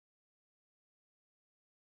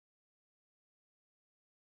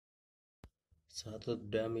Shahtoot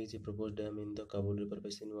Dam is a proposed dam in the Kabul River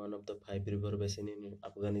Basin, one of the 5 river basins in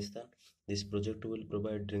Afghanistan. This project will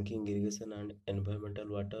provide drinking, irrigation, and environmental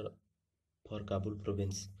water for Kabul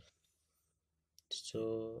province.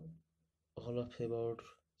 So, all of about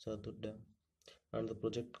Shahtoot Dam, and the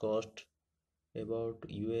project cost about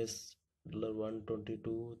US dollar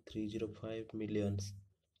 122,305 millions,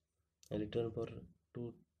 and return for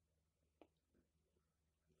two.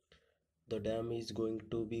 The dam is going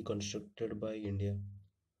to be constructed by India,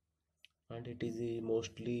 and it is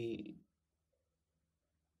mostly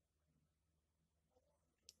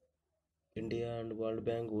India and World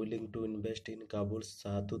Bank willing to invest in Kabul's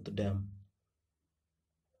Shahtoot Dam.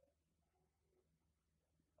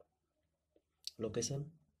 Location,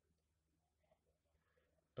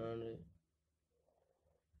 and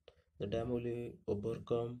the dam will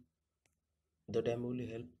overcome the dam will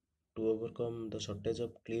help to overcome the shortage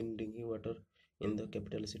of clean drinking water in the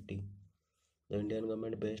capital city. The Indian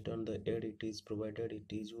government, based on the aid it is provided, it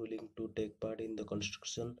is willing to take part in the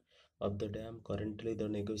construction of the dam. Currently, the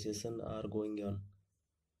negotiations are going on.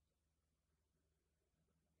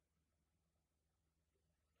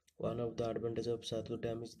 One of the advantages of Shahtoot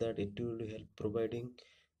Dam is that it will help providing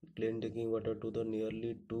clean drinking water to the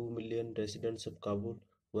nearly 2 million residents of Kabul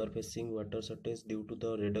who are facing water shortage due to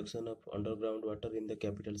the reduction of underground water in the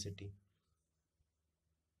capital city.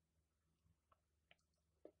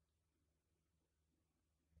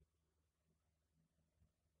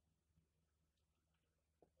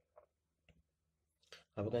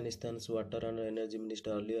 Afghanistan's Water and Energy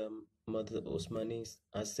Minister Ali Ahmad Osmani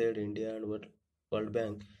has said India and World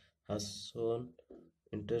Bank has shown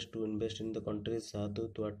interest to invest in the country's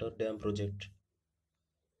Shahtoot Water Dam project.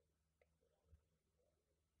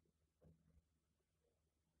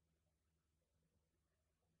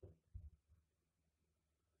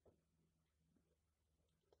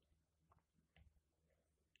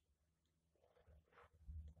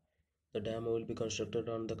 The dam will be constructed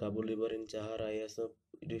on the Kabul River in Chahar ISF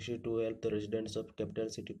issued to help the residents of capital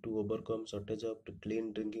city to overcome shortage of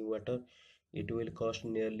clean drinking water. It will cost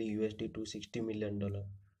nearly USD $260 million.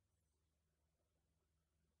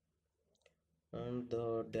 And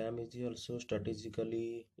the dam is also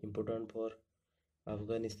strategically important for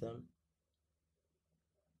Afghanistan.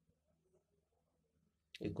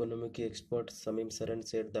 Economic expert Samim Saran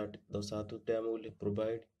said that the Shahtoot Dam will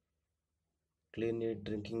provide clean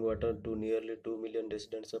drinking water to nearly 2 million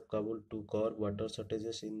residents of Kabul to curb water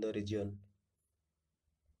shortages in the region.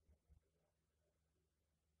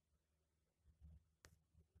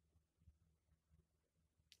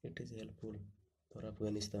 It is helpful for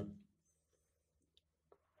Afghanistan.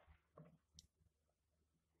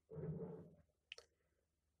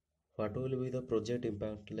 What will be the project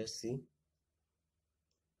impact? Let's see.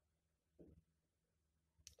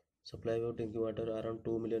 Supply of drinking water around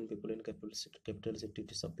 2 million people in capital city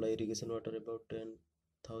to supply irrigation water about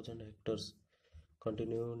 10,000 hectares.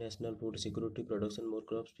 Continue national food security, production more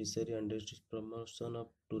crops, fishery industry, promotion of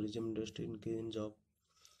tourism industry, increase in job.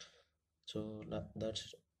 So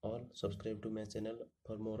that's all. Subscribe to my channel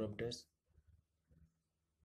for more updates.